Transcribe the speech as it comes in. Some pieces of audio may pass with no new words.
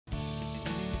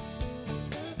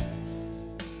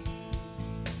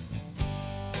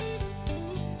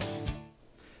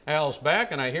Al's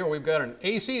back, and I hear we've got an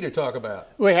AC to talk about.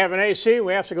 We have an AC.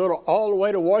 We have to go all the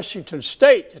way to Washington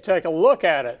State to take a look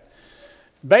at it.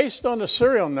 Based on the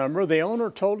serial number, the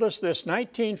owner told us this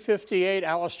 1958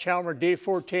 Allis Chalmers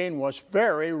D14 was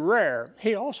very rare.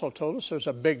 He also told us there's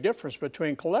a big difference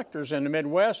between collectors in the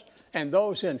Midwest and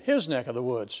those in his neck of the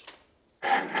woods.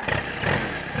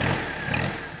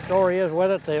 Story is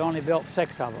with it, they only built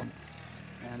 6 of them.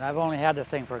 And I've only had this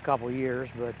thing for a couple of years,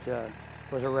 but it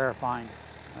was a rare find.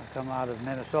 I come out of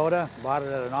Minnesota, bought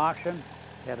it at an auction.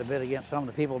 Had a bid against some of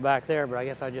the people back there, but I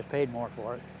guess I just paid more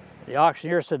for it. The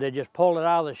auctioneer said they just pulled it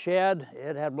out of the shed.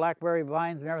 It had blackberry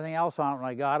vines and everything else on it when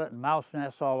I got it, and mouse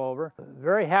nests all over.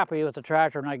 Very happy with the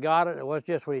tractor when I got it. It was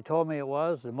just what he told me it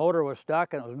was. The motor was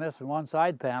stuck and it was missing one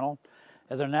side panel.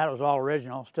 Other than that, it was all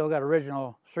original. Still got 3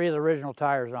 of the original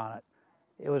tires on it.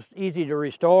 It was easy to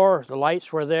restore. The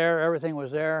lights were there. Everything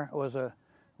was there. It was a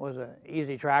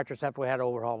easy tractor, except we had to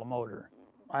overhaul the motor.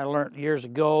 I learned years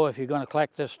ago, if you're going to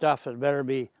collect this stuff, it better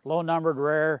be low numbered,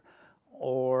 rare,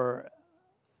 or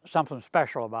something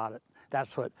special about it.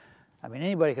 That's what, I mean,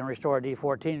 anybody can restore a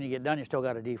D14 and you get done, you still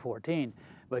got a D14,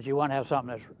 but you want to have something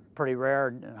that's pretty rare,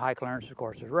 and high clearance, of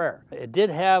course, is rare. It did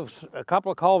have a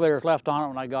couple of cultivators left on it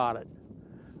when I got it.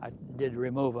 I did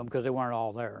remove them because they weren't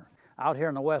all there. Out here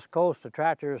on the West Coast, the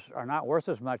tractors are not worth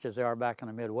as much as they are back in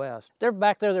the Midwest. They're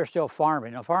back there, they're still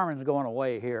farming. Now, farming's going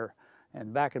away here,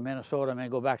 and back in Minnesota, I mean,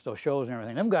 go back to those shows and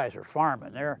everything. Them guys are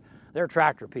farming. They're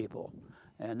tractor people.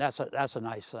 And that's a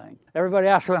nice thing. Everybody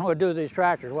asks when I would do these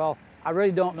tractors. Well, I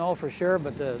really don't know for sure,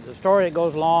 but the story that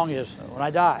goes along is when I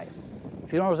die.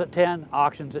 Funeral's at 10,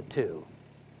 auction's at 2.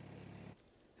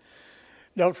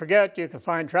 Don't forget, you can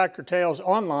find Tractor Tales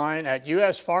online at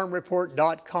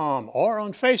usfarmreport.com or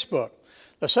on Facebook.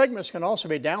 The segments can also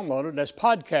be downloaded as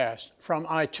podcasts from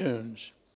iTunes.